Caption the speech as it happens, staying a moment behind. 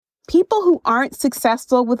People who aren't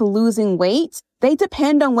successful with losing weight, they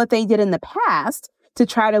depend on what they did in the past to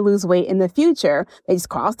try to lose weight in the future. They just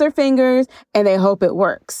cross their fingers and they hope it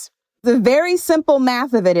works. The very simple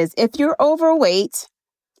math of it is if you're overweight,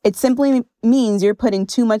 it simply means you're putting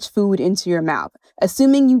too much food into your mouth,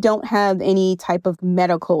 assuming you don't have any type of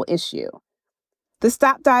medical issue. The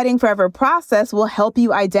Stop Dieting Forever process will help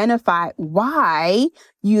you identify why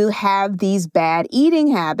you have these bad eating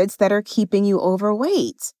habits that are keeping you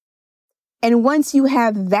overweight. And once you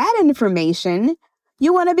have that information,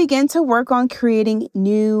 you want to begin to work on creating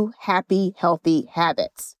new, happy, healthy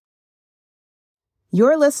habits.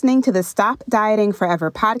 You're listening to the Stop Dieting Forever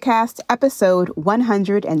podcast, episode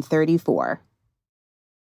 134.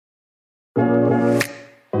 What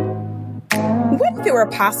if it were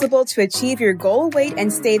possible to achieve your goal weight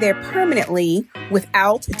and stay there permanently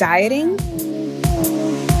without dieting?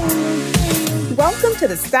 Welcome to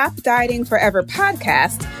the Stop Dieting Forever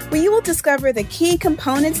podcast, where you will discover the key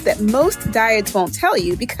components that most diets won't tell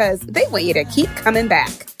you because they want you to keep coming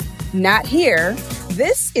back. Not here.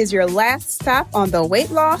 This is your last stop on the weight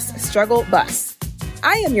loss struggle bus.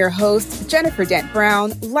 I am your host, Jennifer Dent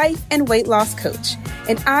Brown, life and weight loss coach,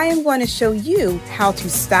 and I am going to show you how to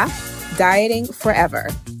stop dieting forever.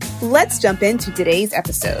 Let's jump into today's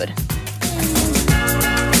episode.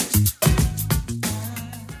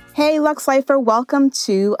 Hey, Lux Lifer, welcome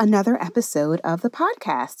to another episode of the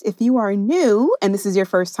podcast. If you are new and this is your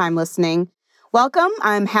first time listening, welcome.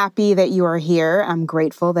 I'm happy that you are here. I'm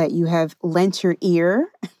grateful that you have lent your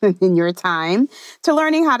ear in your time to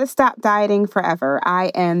learning how to stop dieting forever.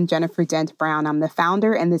 I am Jennifer Dent Brown. I'm the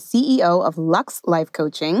founder and the CEO of Lux Life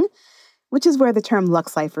Coaching, which is where the term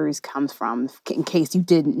Lux Lifers comes from, in case you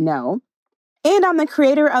didn't know. And I'm the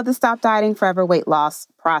creator of the Stop Dieting Forever weight loss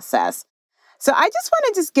process. So I just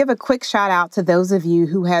want to give a quick shout out to those of you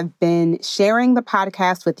who have been sharing the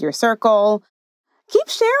podcast with your circle. Keep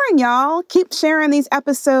sharing, y'all. Keep sharing these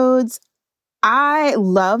episodes. I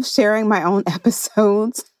love sharing my own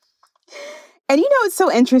episodes. And you know what's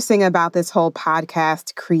so interesting about this whole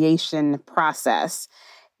podcast creation process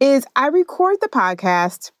is I record the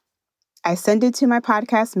podcast, I send it to my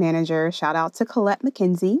podcast manager, shout out to Colette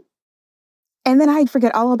McKenzie, and then I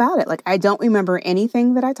forget all about it. Like, I don't remember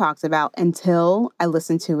anything that I talked about until I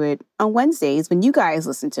listen to it on Wednesdays when you guys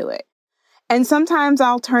listen to it. And sometimes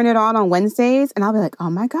I'll turn it on Wednesdays and I'll be like,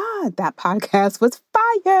 oh my God, that podcast was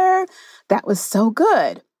fire. That was so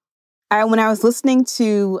good. When I was listening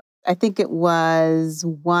to, I think it was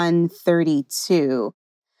 132,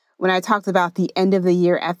 when I talked about the end of the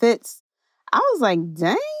year efforts, I was like,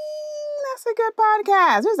 dang, that's a good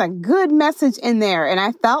podcast. There's a good message in there. And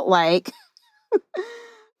I felt like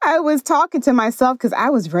I was talking to myself because I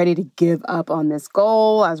was ready to give up on this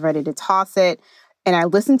goal. I was ready to toss it. And I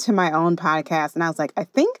listened to my own podcast and I was like, I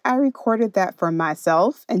think I recorded that for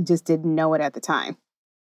myself and just didn't know it at the time.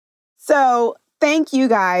 So thank you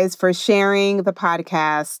guys for sharing the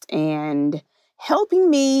podcast and helping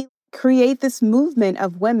me create this movement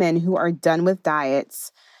of women who are done with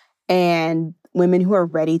diets and women who are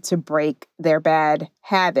ready to break their bad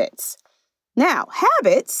habits. Now,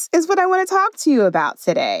 habits is what I want to talk to you about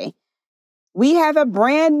today. We have a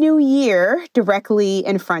brand new year directly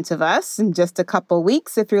in front of us in just a couple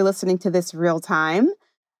weeks if you're listening to this real time.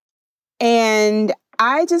 And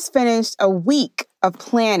I just finished a week of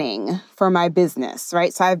planning for my business,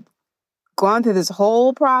 right? So I've gone through this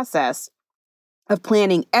whole process of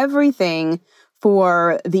planning everything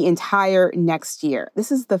for the entire next year.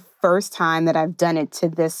 This is the first time that I've done it to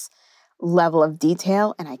this level of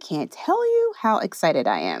detail, and I can't tell you how excited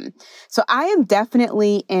I am. So I am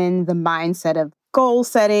definitely in the mindset of goal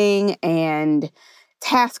setting and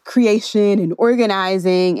task creation and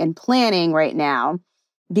organizing and planning right now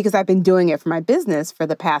because I've been doing it for my business for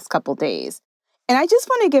the past couple days. And I just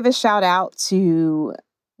want to give a shout out to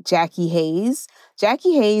Jackie Hayes.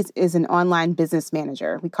 Jackie Hayes is an online business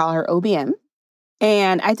manager. We call her OBM.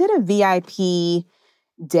 And I did a VIP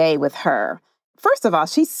day with her. First of all,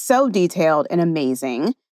 she's so detailed and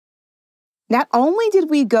amazing. Not only did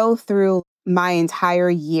we go through my entire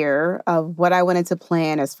year of what I wanted to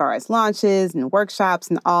plan as far as launches and workshops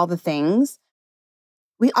and all the things,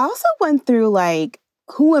 we also went through like,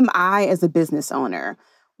 who am I as a business owner?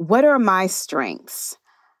 What are my strengths?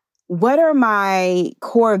 What are my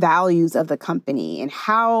core values of the company? And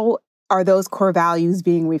how are those core values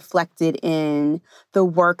being reflected in the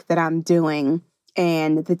work that I'm doing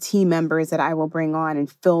and the team members that I will bring on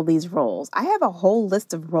and fill these roles? I have a whole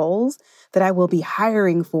list of roles that I will be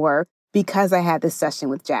hiring for because I had this session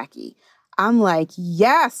with Jackie. I'm like,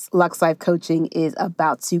 yes, Lux Life Coaching is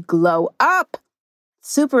about to glow up.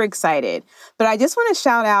 Super excited. But I just want to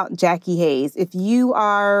shout out Jackie Hayes. If you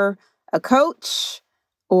are a coach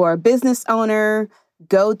or a business owner,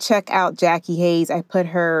 go check out Jackie Hayes. I put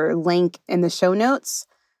her link in the show notes.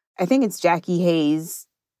 I think it's Jackie Hayes,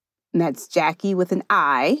 and that's Jackie with an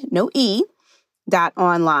I, no E,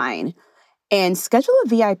 .online. And schedule a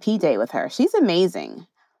VIP day with her. She's amazing.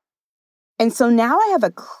 And so now I have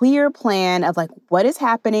a clear plan of like what is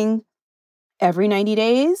happening every 90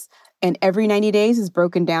 days. And every 90 days is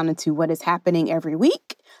broken down into what is happening every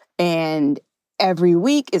week. And every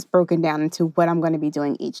week is broken down into what I'm going to be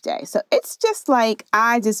doing each day. So it's just like,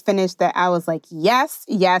 I just finished that. I was like, yes,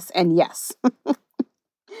 yes, and yes.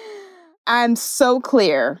 I'm so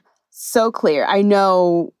clear, so clear. I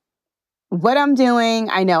know what I'm doing.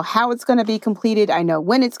 I know how it's going to be completed. I know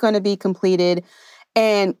when it's going to be completed.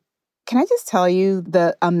 And can I just tell you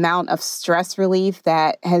the amount of stress relief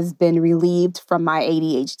that has been relieved from my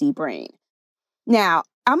ADHD brain? Now,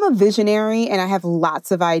 I'm a visionary and I have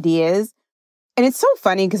lots of ideas. And it's so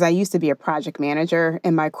funny because I used to be a project manager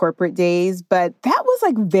in my corporate days, but that was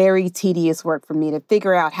like very tedious work for me to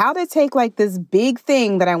figure out how to take like this big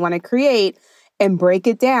thing that I want to create and break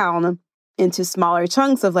it down into smaller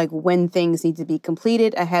chunks of like when things need to be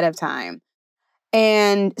completed ahead of time.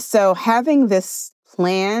 And so having this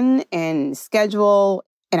plan and schedule,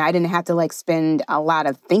 and I didn't have to like spend a lot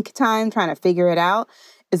of think time trying to figure it out,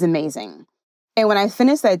 is amazing. And when I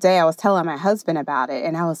finished that day, I was telling my husband about it.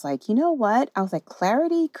 And I was like, you know what? I was like,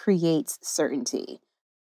 clarity creates certainty.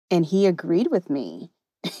 And he agreed with me.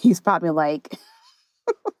 He's probably like,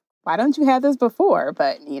 why don't you have this before?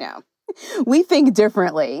 But, we think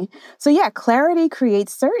differently. So yeah, clarity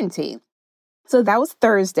creates certainty. So that was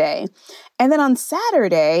Thursday. And then on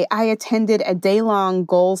Saturday, I attended a day-long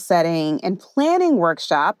goal setting and planning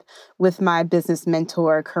workshop with my business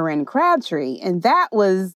mentor, Corinne Crabtree. And that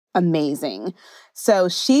was amazing. So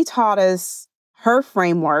she taught us her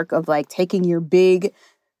framework of like taking your big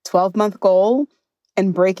 12-month goal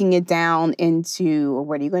and breaking it down into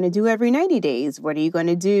what are you going to do every 90 days? What are you going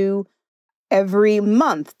to do every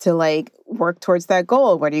month to like work towards that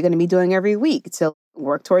goal? What are you going to be doing every week to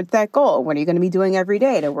work towards that goal? What are you going to be doing every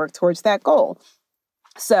day to work towards that goal?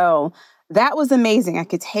 So that was amazing. I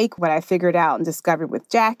could take what I figured out and discovered with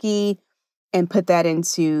Jackie and put that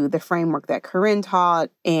into the framework that Corinne taught.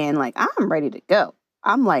 And like, I'm ready to go.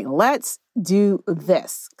 I'm like, let's do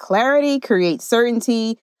this. Clarity creates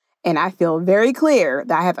certainty. And I feel very clear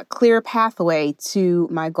that I have a clear pathway to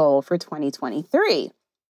my goal for 2023.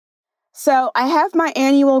 So I have my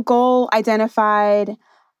annual goal identified,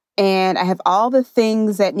 and I have all the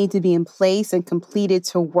things that need to be in place and completed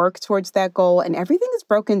to work towards that goal. And everything is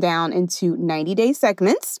broken down into 90-day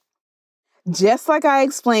segments, just like I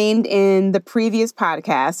explained in the previous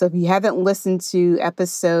podcast. So if you haven't listened to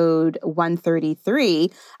episode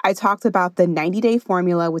 133, I talked about the 90-day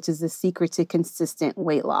formula, which is the secret to consistent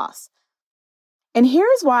weight loss. And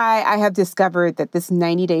here's why I have discovered that this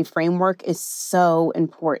 90-day framework is so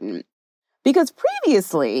important. Because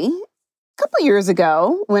previously, a couple years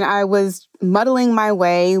ago, when I was muddling my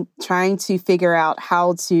way, trying to figure out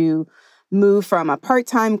how to move from a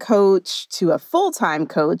part-time coach to a full-time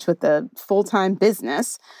coach with a full-time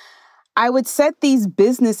business, I would set these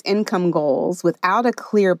business income goals without a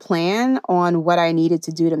clear plan on what I needed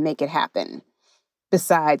to do to make it happen,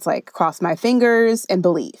 besides like cross my fingers and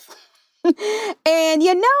believe. And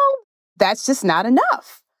that's just not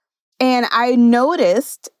enough. And I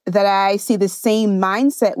noticed that I see the same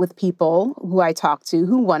mindset with people who I talk to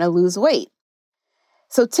who want to lose weight.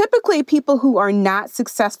 So typically people who are not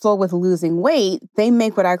successful with losing weight, they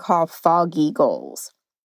make what I call foggy goals,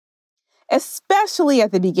 especially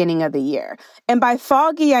at the beginning of the year. And by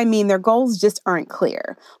foggy, I mean their goals just aren't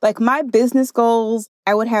clear. Like my business goals,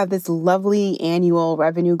 I would have this lovely annual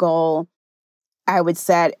revenue goal I would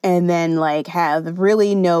set and then like have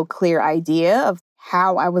really no clear idea of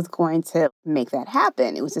how I was going to make that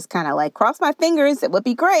happen. It was just kind of like, cross my fingers, it would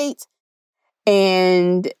be great.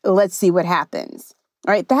 And let's see what happens.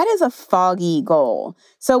 All right, that is a foggy goal.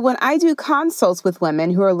 So when I do consults with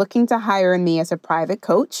women who are looking to hire me as a private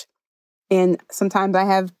coach, and sometimes I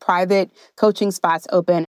have private coaching spots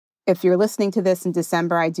open. If you're listening to this in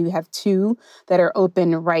December, I do have 2 that are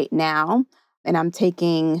open right now. And I'm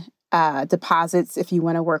taking deposits if you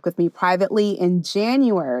want to work with me privately in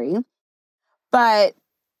January. But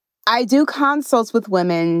I do consults with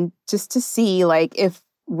women just to see like if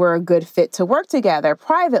we're a good fit to work together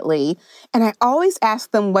privately. And I always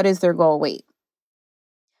ask them, what is their goal weight?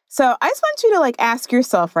 So I just want you to like ask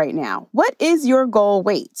yourself right now, what is your goal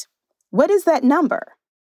weight? What is that number?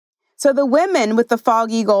 So the women with the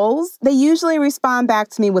foggy goals, they usually respond back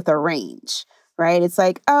to me with a range, right? It's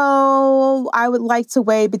like, oh, I would like to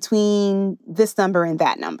weigh between this number and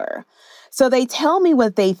that number. So they tell me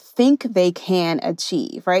what they think they can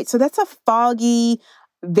achieve, right? So that's a foggy,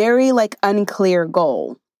 very unclear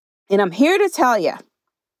goal. And I'm here to tell you,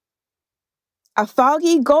 a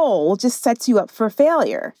foggy goal just sets you up for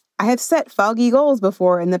failure. I have set foggy goals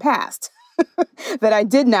before in the past that I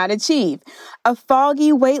did not achieve. A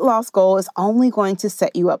foggy weight loss goal is only going to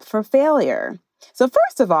set you up for failure. So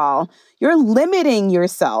first of all, you're limiting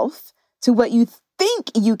yourself to what you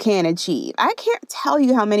think you can achieve. I can't tell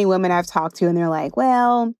you how many women I've talked to and they're like,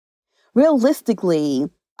 well, realistically,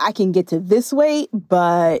 I can get to this weight,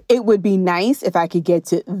 but it would be nice if I could get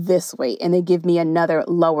to this weight. And they give me another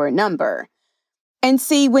lower number. And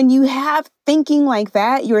see, when you have thinking like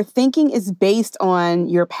that, your thinking is based on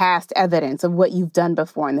your past evidence of what you've done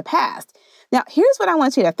before in the past. Now, here's what I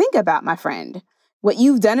want you to think about, my friend. What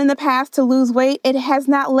you've done in the past to lose weight, it has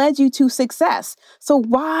not led you to success. So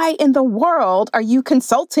why in the world are you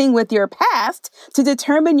consulting with your past to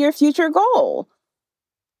determine your future goal?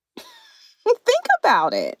 Think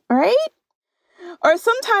about it, right? Or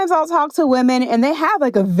sometimes I'll talk to women and they have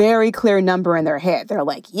a very clear number in their head. They're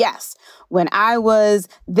like, yes, when I was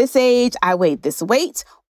this age, I weighed this weight.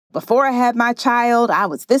 Before I had my child, I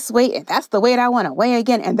was this weight, and that's the weight I want to weigh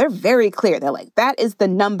again. And they're very clear. They're like, that is the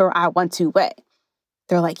number I want to weigh.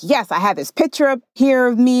 They're like, yes, I have this picture up here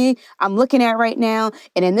of me I'm looking at right now.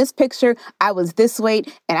 And in this picture, I was this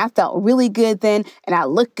weight and I felt really good then and I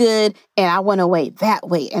look good and I want to weigh that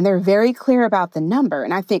weight. And they're very clear about the number.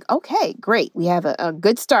 And I think, okay, great. We have a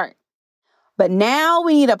good start. But now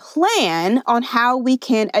we need a plan on how we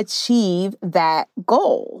can achieve that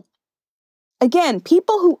goal. Again,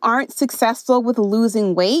 people who aren't successful with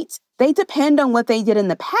losing weight, they depend on what they did in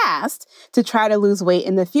the past to try to lose weight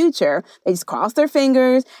in the future. They just cross their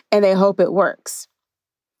fingers and they hope it works.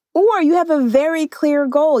 Or you have a very clear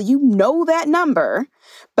goal. You know that number,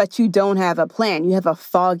 but you don't have a plan. You have a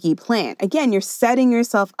foggy plan. Again, you're setting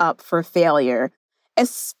yourself up for failure,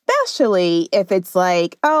 especially if it's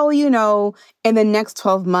like, oh, in the next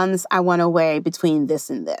 12 months, I want to weigh between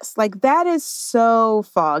this and this. That is so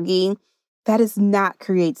foggy. That does not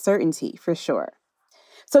create certainty for sure.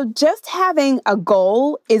 So just having a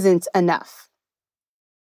goal isn't enough.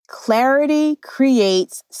 Clarity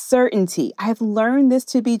creates certainty. I've learned this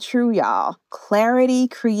to be true, y'all. Clarity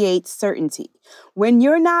creates certainty. When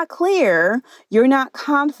you're not clear, you're not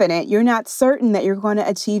confident, you're not certain that you're going to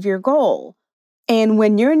achieve your goal. And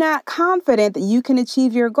when you're not confident that you can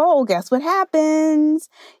achieve your goal, guess what happens?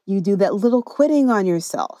 You do that little quitting on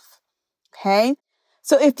yourself. Okay?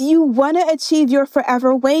 So if you want to achieve your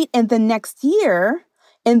forever weight in the next year,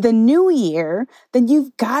 in the new year, then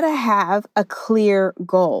you've got to have a clear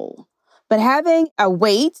goal. But having a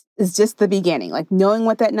weight is just the beginning. Knowing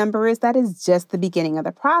what that number is, that is just the beginning of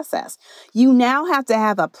the process. You now have to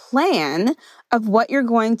have a plan of what you're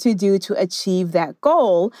going to do to achieve that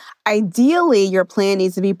goal. Ideally, your plan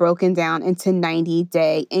needs to be broken down into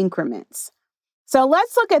 90-day increments. So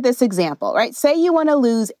let's look at this example, right? Say you want to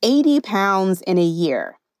lose 80 pounds in a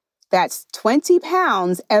year. That's 20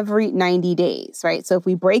 pounds every 90 days, right? So if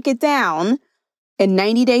we break it down in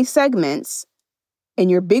 90-day segments, and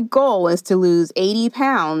your big goal is to lose 80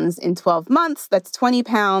 pounds in 12 months, that's 20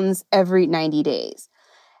 pounds every 90 days.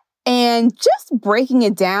 And just breaking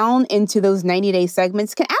it down into those 90-day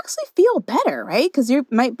segments can actually feel better, right? Because you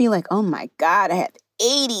might be like, oh my God, I have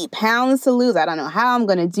 80 pounds to lose. I don't know how I'm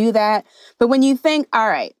going to do that. But when you think, all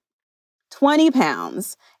right, 20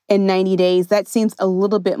 pounds in 90 days, that seems a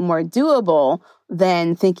little bit more doable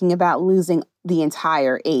than thinking about losing the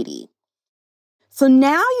entire 80. So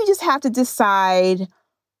now you just have to decide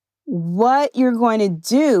what you're going to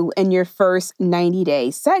do in your first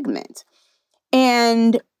 90-day segment.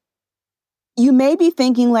 And you may be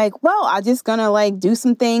thinking well, I'm just going to do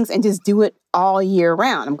some things and just do it all year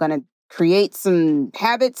round. I'm going to create some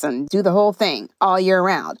habits and do the whole thing all year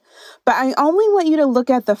round. But I only want you to look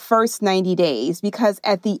at the first 90 days because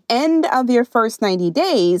at the end of your first 90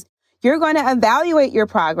 days, you're going to evaluate your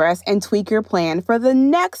progress and tweak your plan for the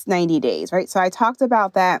next 90 days, right? So I talked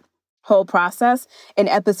about that whole process in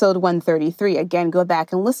episode 133. Again, go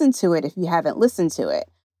back and listen to it if you haven't listened to it.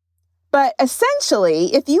 But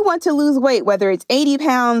essentially, if you want to lose weight, whether it's 80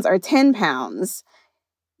 pounds or 10 pounds,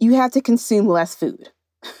 you have to consume less food.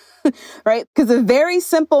 Right? Because the very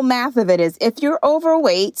simple math of it is if you're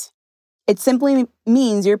overweight, it simply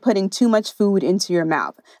means you're putting too much food into your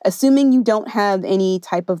mouth, assuming you don't have any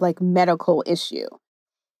type of medical issue,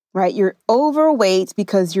 right? You're overweight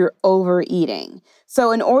because you're overeating.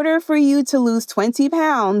 So in order for you to lose 20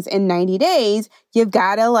 pounds in 90 days, you've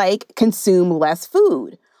got to consume less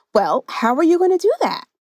food. Well, how are you going to do that?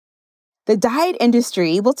 The diet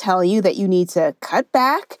industry will tell you that you need to cut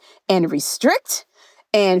back and restrict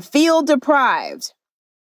and feel deprived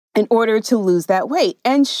in order to lose that weight.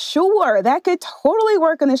 And sure, that could totally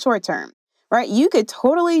work in the short term, right? You could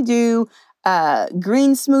totally do a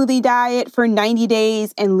green smoothie diet for 90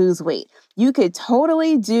 days and lose weight. You could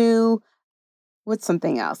totally do, what's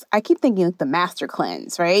something else? I keep thinking like the master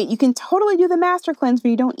cleanse, right? You can totally do the master cleanse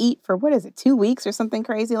where you don't eat for, 2 weeks or something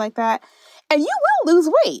crazy like that. And you will lose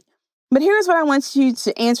weight. But here's what I want you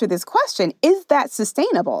to answer this question. Is that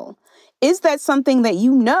sustainable? Is that something that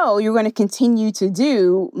you know you're going to continue to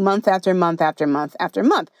do month after month after month after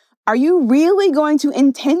month? Are you really going to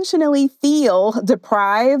intentionally feel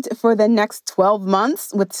deprived for the next 12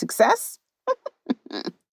 months with success?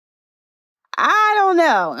 I don't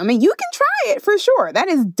know. I mean, you can try it for sure. That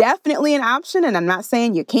is definitely an option, and I'm not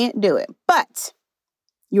saying you can't do it. But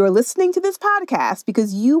you're listening to this podcast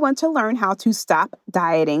because you want to learn how to stop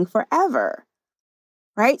dieting forever,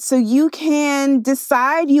 right? So you can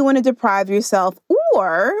decide you want to deprive yourself,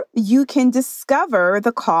 or you can discover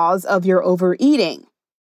the cause of your overeating.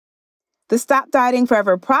 The Stop Dieting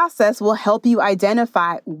Forever process will help you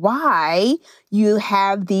identify why you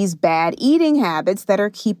have these bad eating habits that are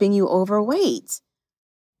keeping you overweight.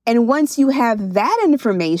 And once you have that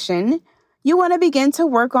information, you want to begin to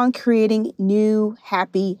work on creating new,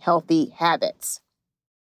 happy, healthy habits.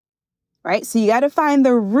 Right? So you got to find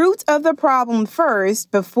the root of the problem first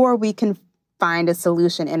before we can find a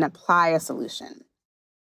solution and apply a solution.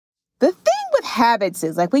 The thing with habits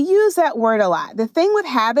is, we use that word a lot. The thing with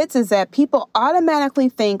habits is that people automatically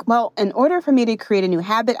think, well, in order for me to create a new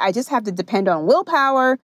habit, I just have to depend on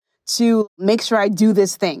willpower to make sure I do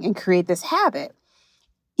this thing and create this habit.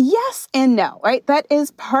 Yes and no, right? That is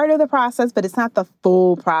part of the process, but it's not the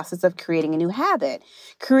full process of creating a new habit.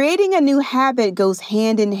 Creating a new habit goes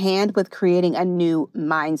hand in hand with creating a new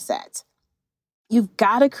mindset. You've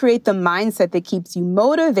got to create the mindset that keeps you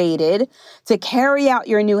motivated to carry out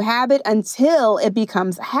your new habit until it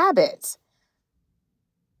becomes a habit.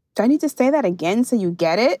 Do I need to say that again so you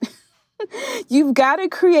get it? You've got to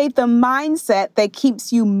create the mindset that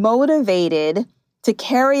keeps you motivated to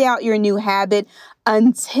carry out your new habit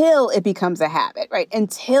until it becomes a habit, right?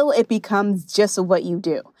 Until it becomes just what you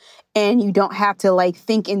do. And you don't have to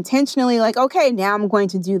think intentionally okay, now I'm going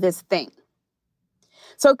to do this thing.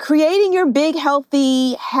 So creating your big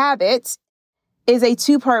healthy habit is a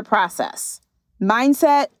 2-part process: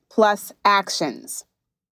 mindset plus actions.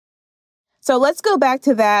 So let's go back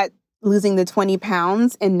to that losing the 20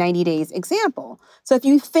 pounds in 90 days example. So if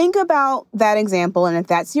you think about that example, and if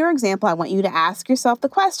that's your example, I want you to ask yourself the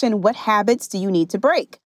question, what habits do you need to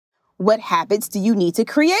break? What habits do you need to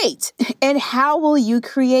create? And how will you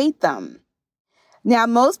create them? Now,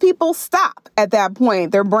 most people stop at that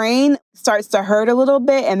point. Their brain starts to hurt a little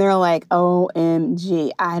bit and they're like,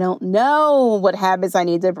 OMG, I don't know what habits I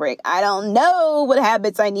need to break. I don't know what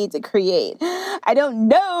habits I need to create. I don't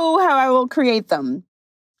know how I will create them.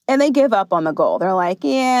 And they give up on the goal. They're like,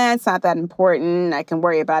 yeah, it's not that important. I can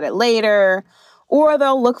worry about it later. Or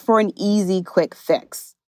they'll look for an easy, quick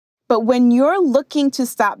fix. But when you're looking to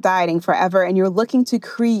stop dieting forever and you're looking to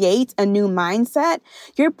create a new mindset,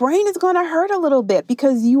 your brain is going to hurt a little bit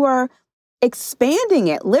because you are expanding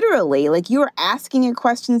it, literally. You are asking it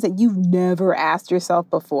questions that you've never asked yourself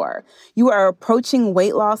before. You are approaching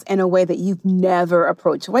weight loss in a way that you've never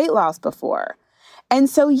approached weight loss before. And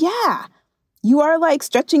so, yeah, you are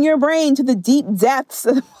stretching your brain to the deep depths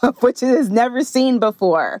of which it has never seen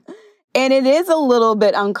before. And it is a little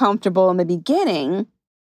bit uncomfortable in the beginning.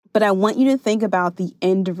 But I want you to think about the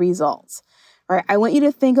end results, right? I want you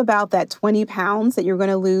to think about that 20 pounds that you're going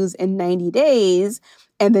to lose in 90 days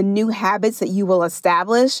and the new habits that you will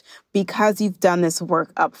establish because you've done this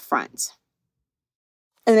work up front.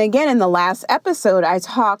 And again, in the last episode, I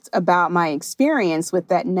talked about my experience with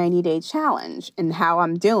that 90-day challenge and how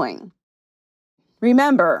I'm doing.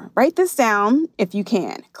 Remember, write this down if you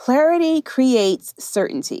can. Clarity creates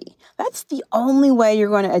certainty. That's the only way you're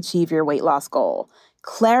going to achieve your weight loss goal.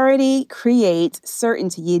 Clarity creates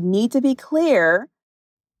certainty. You need to be clear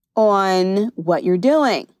on what you're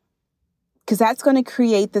doing because that's going to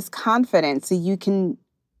create this confidence so you can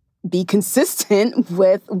be consistent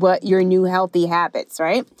with what your new healthy habits,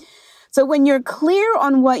 right? So when you're clear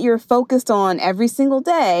on what you're focused on every single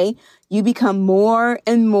day, you become more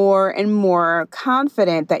and more and more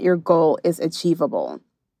confident that your goal is achievable.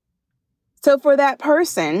 So for that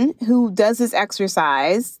person who does this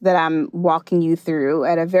exercise that I'm walking you through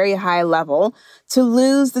at a very high level to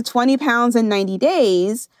lose the 20 pounds in 90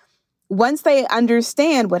 days, Once they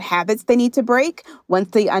understand what habits they need to break,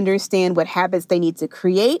 once they understand what habits they need to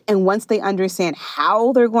create, and once they understand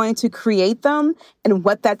how they're going to create them and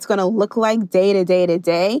what that's going to look like day to day to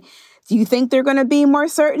day, do you think they're going to be more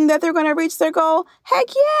certain that they're going to reach their goal? Heck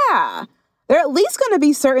yeah. They're at least going to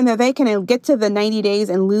be certain that they can get to the 90 days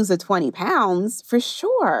and lose the 20 pounds for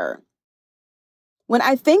sure. When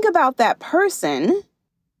I think about that person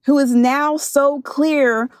who is now so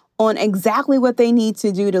clear on exactly what they need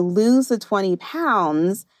to do to lose the 20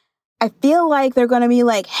 pounds, I feel like they're going to be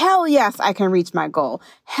like, hell yes, I can reach my goal.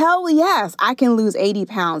 Hell yes, I can lose 80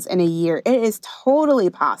 pounds in a year. It is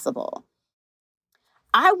totally possible.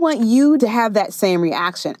 I want you to have that same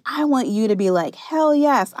reaction. I want you to be like, hell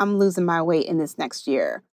yes, I'm losing my weight in this next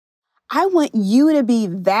year. I want you to be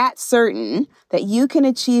that certain that you can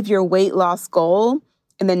achieve your weight loss goal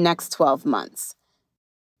in the next 12 months.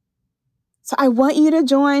 So I want you to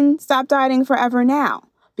join Stop Dieting Forever now,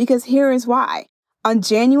 because here is why. On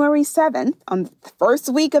January 7th, on the first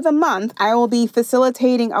week of the month, I will be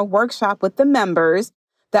facilitating a workshop with the members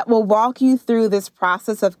that will walk you through this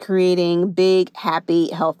process of creating big,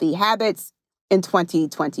 happy, healthy habits in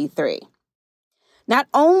 2023. Not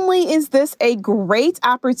only is this a great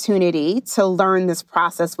opportunity to learn this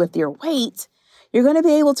process with your weight, you're going to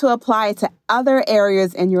be able to apply it to other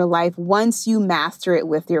areas in your life once you master it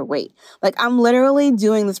with your weight. Like, I'm literally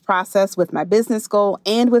doing this process with my business goal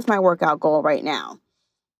and with my workout goal right now.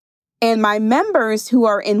 And my members who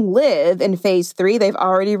are in Live in phase 3, they've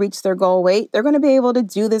already reached their goal weight. They're going to be able to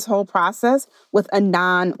do this whole process with a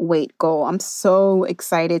non-weight goal. I'm so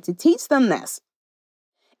excited to teach them this.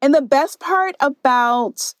 And the best part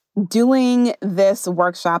about doing this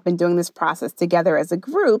workshop and doing this process together as a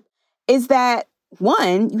group is that,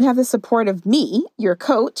 one, you have the support of me, your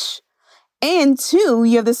coach, and two,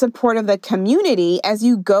 you have the support of the community as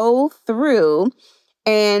you go through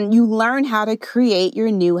and you learn how to create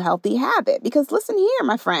your new healthy habit. Because listen here,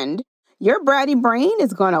 my friend, your bratty brain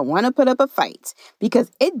is going to want to put up a fight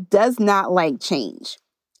because it does not like change.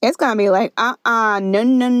 It's going to be like,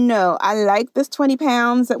 no. I like this 20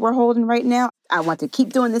 pounds that we're holding right now. I want to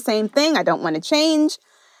keep doing the same thing. I don't want to change.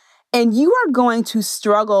 And you are going to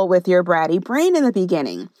struggle with your bratty brain in the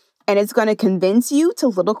beginning. And it's going to convince you to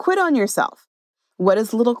little quit on yourself. What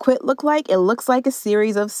does little quit look like? It looks like a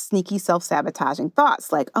series of sneaky self-sabotaging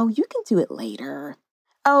thoughts like, oh, you can do it later.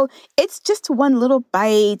 Oh, it's just one little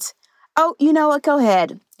bite. Oh, you know what? Go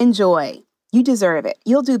ahead. Enjoy. You deserve it.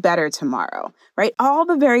 You'll do better tomorrow, right? All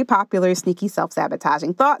the very popular sneaky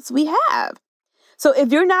self-sabotaging thoughts we have. So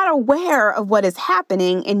if you're not aware of what is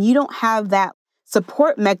happening and you don't have that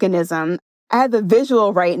support mechanism, I have the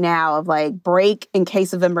visual right now of like break in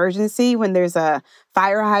case of emergency when there's a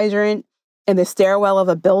fire hydrant in the stairwell of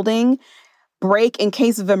a building, break in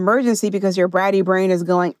case of emergency because your bratty brain is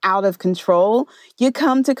going out of control. You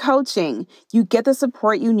come to coaching. You get the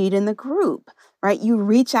support you need in the group, right? You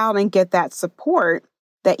reach out and get that support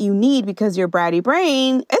that you need because your bratty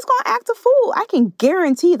brain is going to act a fool. I can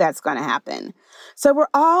guarantee that's going to happen. So we're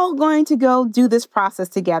all going to go do this process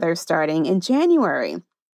together starting in January.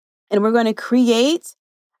 And we're going to create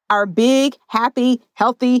our big, happy,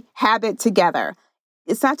 healthy habit together.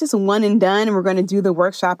 It's not just one and done, and we're going to do the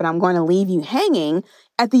workshop and I'm going to leave you hanging.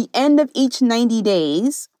 At the end of each 90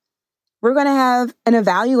 days, we're going to have an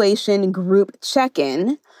evaluation group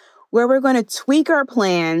check-in where we're going to tweak our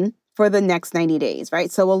plan for the next 90 days, right?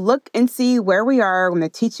 So we'll look and see where we are. I'm going to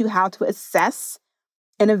teach you how to assess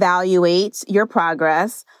and evaluate your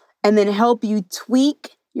progress and then help you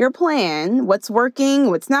tweak your plan, what's working,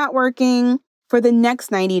 what's not working for the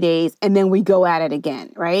next 90 days. And then we go at it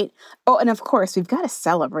again, right? Oh, and of course, we've got to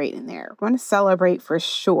celebrate in there. We're going to celebrate for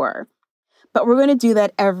sure. But we're going to do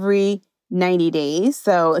that every 90 days.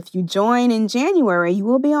 So if you join in January, you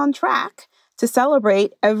will be on track to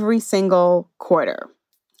celebrate every single quarter.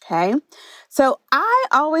 Okay. So I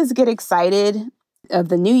always get excited of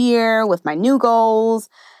the new year with my new goals,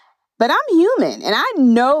 but I'm human and I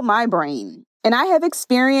know my brain and I have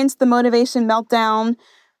experienced the motivation meltdown,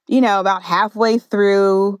 about halfway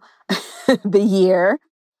through the year.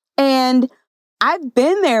 And I've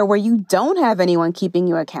been there where you don't have anyone keeping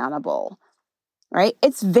you accountable, right?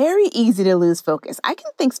 It's very easy to lose focus. I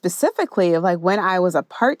can think specifically of like when I was a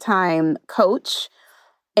part-time coach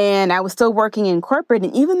and I was still working in corporate.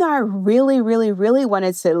 And even though I really, really, really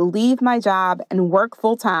wanted to leave my job and work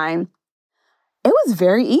full time, it was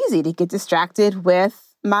very easy to get distracted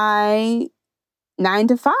with my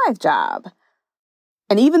 9-to-5 job.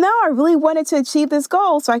 And even though I really wanted to achieve this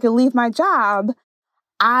goal so I could leave my job,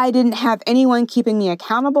 I didn't have anyone keeping me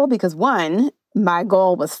accountable because one, my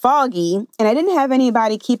goal was foggy and I didn't have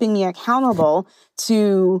anybody keeping me accountable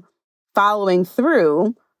to following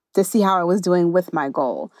through to see how I was doing with my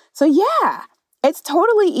goal. So yeah, it's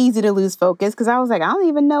totally easy to lose focus because I was like, I don't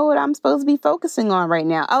even know what I'm supposed to be focusing on right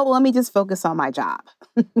now. Oh, well, let me just focus on my job.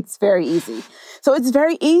 It's very easy. So it's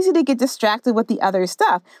very easy to get distracted with the other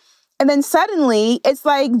stuff. And then suddenly it's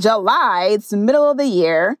like July, it's the middle of the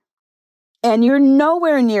year, and you're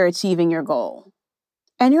nowhere near achieving your goal.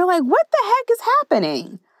 And you're like, what the heck is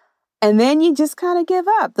happening? And then you just kind of give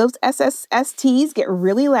up. Those SSTs get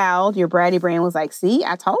really loud. Your bratty brain was like, see,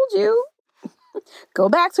 I told you. Go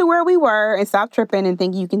back to where we were and stop tripping and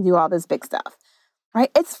think you can do all this big stuff, right?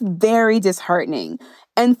 It's very disheartening.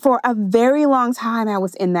 And for a very long time, I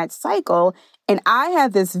was in that cycle. And I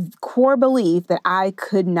had this core belief that I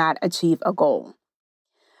could not achieve a goal.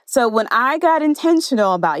 So when I got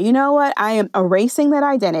intentional about, you know what, I am erasing that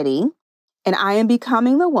identity and I am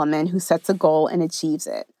becoming the woman who sets a goal and achieves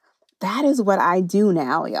it. That is what I do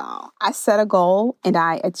now, y'all. I set a goal and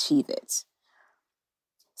I achieve it.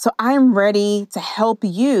 So I'm ready to help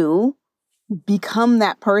you become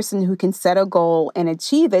that person who can set a goal and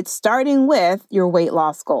achieve it, starting with your weight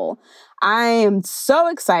loss goal. I am so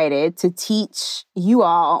excited to teach you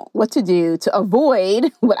all what to do to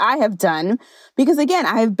avoid what I have done. Because again,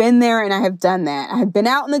 I have been there and I have done that. I have been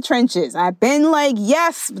out in the trenches. I've been like,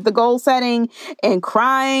 yes, with the goal setting and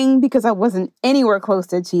crying because I wasn't anywhere close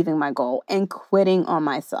to achieving my goal and quitting on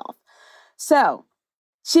myself. So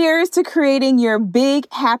cheers to creating your big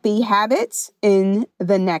happy habits in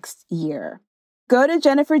the next year. Go to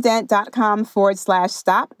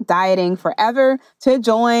jenniferdent.com/stop dieting forever to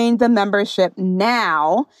join the membership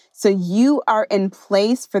now so you are in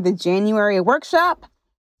place for the January workshop.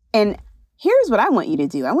 And here's what I want you to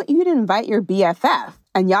do. I want you to invite your BFF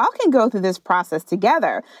and y'all can go through this process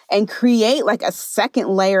together and create like a second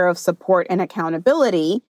layer of support and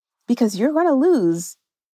accountability because you're going to lose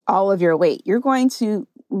all of your weight. You're going to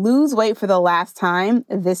lose weight for the last time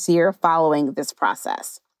this year following this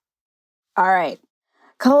process. All right,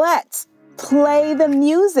 Colette, play the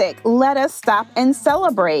music. Let us stop and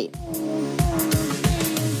celebrate.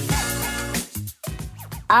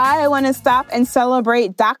 I want to stop and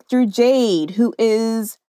celebrate Dr. Jade, who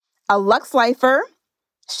is a Lux Lifer.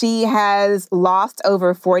 She has lost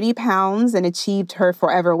over 40 pounds and achieved her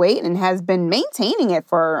forever weight and has been maintaining it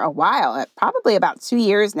for a while, probably about 2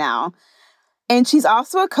 years now. And she's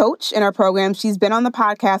also a coach in our program. She's been on the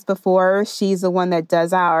podcast before. She's the one that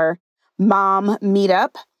does our mom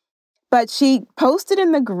meetup. But she posted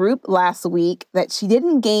in the group last week that she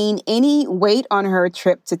didn't gain any weight on her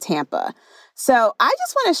trip to Tampa. So I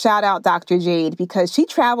just want to shout out Dr. Jade because she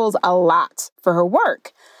travels a lot for her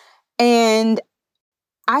work. And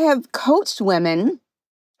I have coached women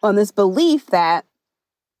on this belief that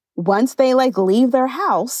once they leave their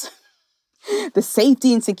house, the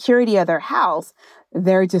safety and security of their house,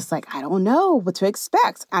 they're just like, I don't know what to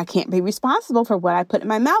expect. I can't be responsible for what I put in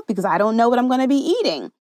my mouth because I don't know what I'm going to be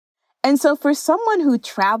eating. And so for someone who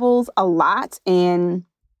travels a lot and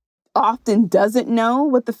often doesn't know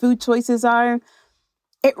what the food choices are,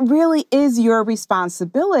 it really is your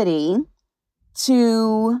responsibility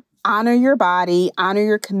to honor your body, honor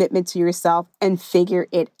your commitment to yourself, and figure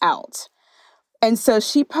it out. And so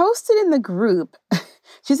she posted in the group,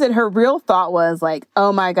 she said her real thought was like,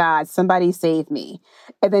 oh my God, somebody save me.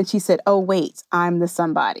 And then she said, oh wait, I'm the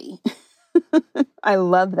somebody. I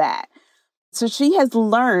love that. So she has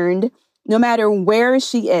learned no matter where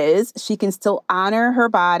she is, she can still honor her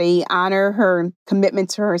body, honor her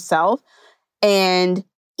commitment to herself, and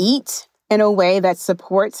eat in a way that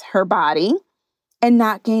supports her body and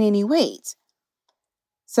not gain any weight.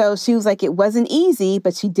 So she was like, it wasn't easy,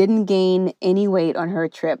 but she didn't gain any weight on her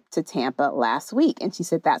trip to Tampa last week. And she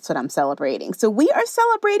said, that's what I'm celebrating. So we are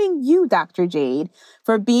celebrating you, Dr. Jade,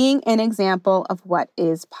 for being an example of what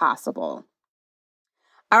is possible.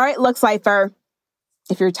 All right, Lux Lifer,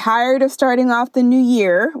 if you're tired of starting off the new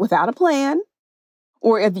year without a plan,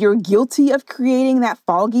 or if you're guilty of creating that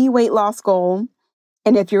foggy weight loss goal,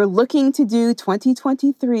 and if you're looking to do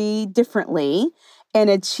 2023 differently and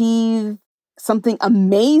achieve something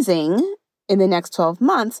amazing in the next 12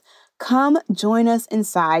 months, come join us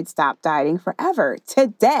inside Stop Dieting Forever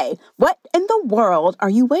today. What in the world are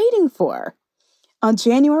you waiting for? On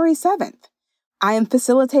January 7th, I am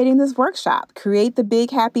facilitating this workshop. Create the Big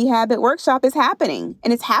Happy Habit workshop is happening,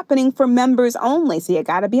 and it's happening for members only. So you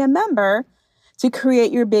got to be a member to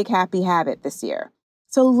create your Big Happy Habit this year.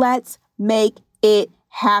 So let's make it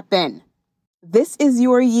happen. This is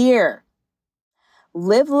your year.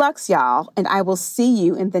 Live Lux, y'all, and I will see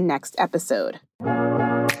you in the next episode.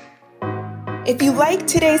 If you liked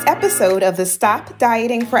today's episode of the Stop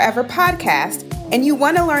Dieting Forever podcast, and you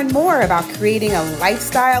want to learn more about creating a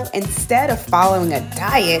lifestyle instead of following a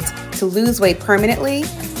diet to lose weight permanently,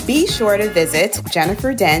 be sure to visit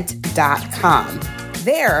jenniferdent.com.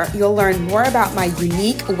 There, you'll learn more about my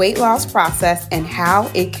unique weight loss process and how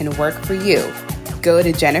it can work for you. Go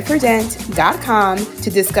to jenniferdent.com to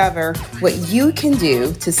discover what you can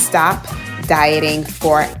do to stop dieting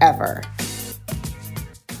forever.